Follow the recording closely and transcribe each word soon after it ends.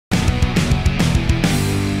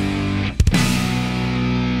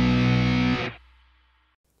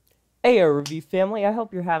Hey, review family, I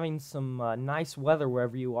hope you're having some nice weather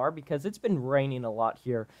wherever you are because it's been raining a lot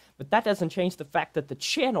here. But that doesn't change the fact that the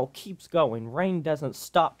channel keeps going. Rain doesn't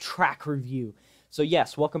stop track review. So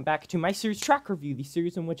yes, welcome back to my series Track Review, the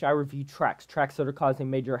series in which I review tracks that are causing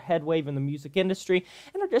major headwave in the music industry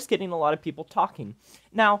and are just getting a lot of people talking.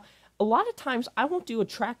 Now, a lot of times I won't do a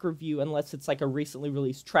track review unless it's like a recently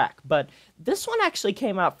released track, but this one actually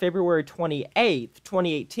came out February 28th,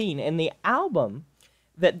 2018, and the album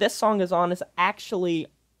that this song is on is actually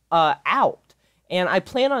out, and I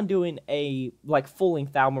plan on doing a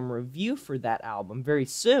full-length album review for that album very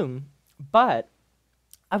soon. But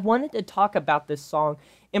I wanted to talk about this song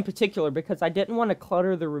in particular because I didn't want to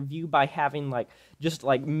clutter the review by having just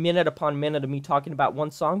minute upon minute of me talking about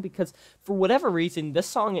one song, because for whatever reason this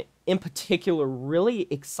song in particular really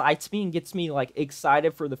excites me and gets me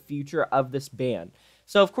excited for the future of this band.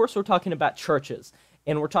 So of course we're talking about Chvrches.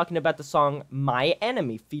 And we're talking about the song My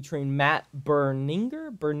Enemy, featuring Matt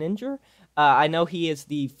Berninger. I know he is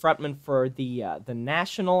the frontman for the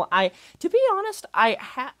National. To be honest,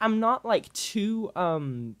 I'm not too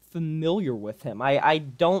familiar with him. I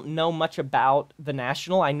don't know much about the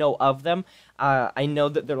National. I know of them. I know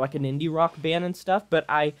that they're like an indie rock band and stuff, but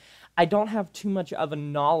I don't have too much of a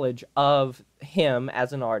knowledge of him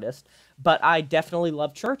as an artist. But I definitely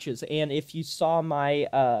love Chvrches, and if you saw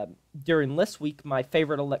my, during this week, my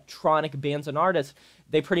favorite electronic bands and artists,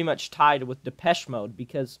 they pretty much tied with Depeche Mode,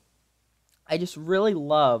 because I just really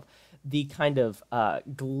love the kind of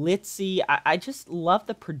glitzy, I just love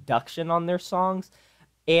the production on their songs,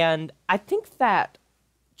 and I think that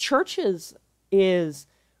Chvrches is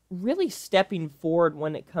really stepping forward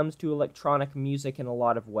when it comes to electronic music in a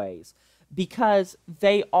lot of ways, because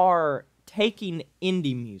they are taking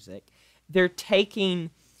indie music, they're taking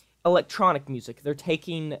electronic music, they're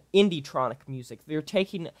taking indie-tronic music, they're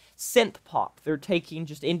taking synth pop, they're taking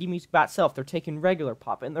just indie music by itself, they're taking regular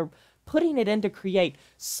pop, and they're putting it in to create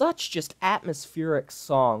such just atmospheric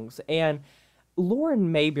songs. And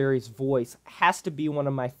Lauren Mayberry's voice has to be one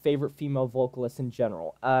of my favorite female vocalists in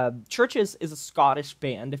general. Chvrches is a Scottish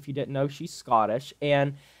band, if you didn't know, she's Scottish,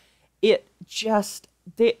 and it just,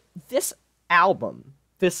 this album,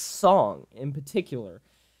 this song in particular,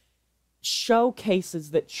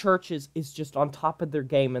 showcases that Chvrches is just on top of their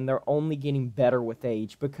game, and they're only getting better with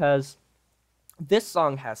age, because this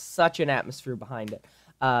song has such an atmosphere behind it.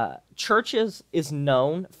 Chvrches is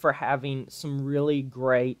known for having some really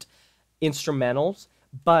great instrumentals,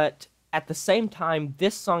 but at the same time,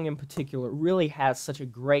 this song in particular really has such a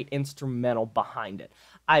great instrumental behind it.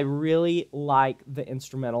 I really like the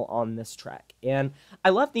instrumental on this track, and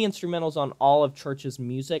I love the instrumentals on all of Chvrches'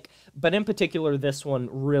 music, but in particular this one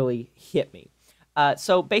really hit me.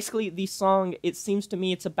 So basically the song, it seems to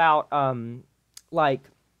me it's about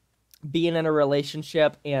being in a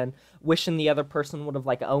relationship and wishing the other person would have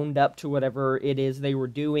owned up to whatever it is they were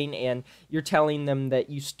doing, and you're telling them that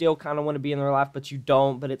you still kind of want to be in their life but you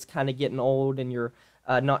don't, but it's kind of getting old, and you're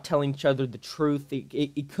not telling each other the truth.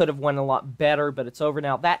 It could have went a lot better, but it's over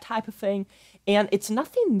now, that type of thing. And it's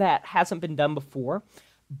nothing that hasn't been done before,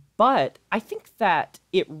 but I think that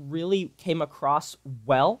it really came across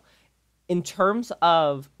well in terms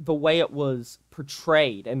of the way it was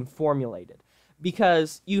portrayed and formulated.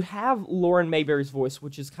 Because you have Lauren Mayberry's voice,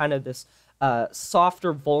 which is kind of this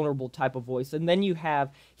softer, vulnerable type of voice, and then you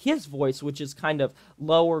have his voice, which is kind of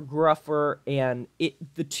lower, gruffer, and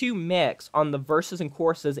the two mix on the verses and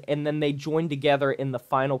choruses, and then they join together in the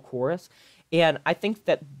final chorus. And I think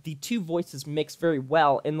that the two voices mix very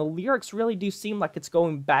well, and the lyrics really do seem like it's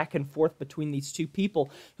going back and forth between these two people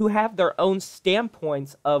who have their own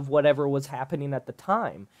standpoints of whatever was happening at the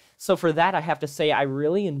time. So for that, I have to say I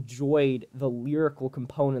really enjoyed the lyrical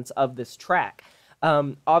components of this track.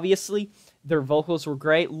 Obviously, their vocals were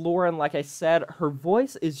great. Lauren, like I said, her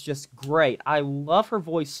voice is just great. I love her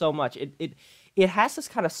voice so much. It has this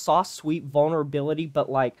kind of soft, sweet vulnerability, but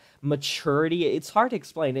maturity. It's hard to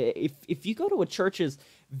explain. If you go to a Chvrches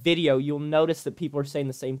video, you'll notice that people are saying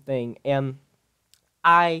the same thing. And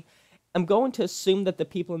I am going to assume that the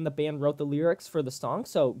people in the band wrote the lyrics for the song,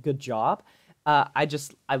 so good job. I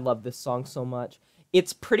love this song so much.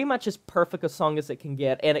 It's pretty much as perfect a song as it can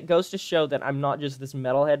get, and it goes to show that I'm not just this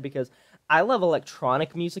metalhead, because I love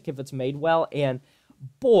electronic music if it's made well, and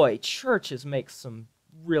boy, Chvrches makes some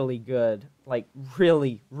really good,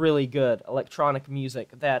 really, really good electronic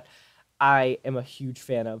music that I am a huge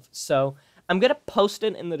fan of. So I'm going to post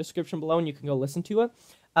it in the description below, and you can go listen to it.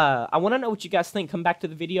 I want to know what you guys think. Come back to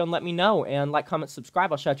the video and let me know. And like, comment,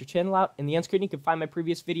 subscribe. I'll shout your channel out. In the end screen, you can find my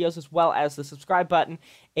previous videos as well as the subscribe button.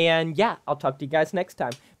 And yeah, I'll talk to you guys next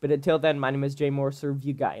time. But until then, my name is Jay Morris, the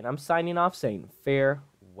Review Guy, and I'm signing off saying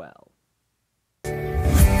farewell.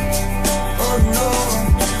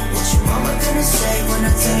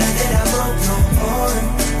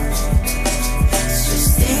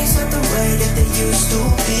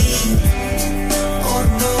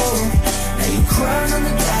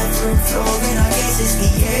 bathroom floor and I guess it's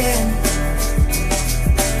the end.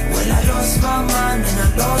 Well, I lost my mind and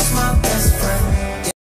I lost my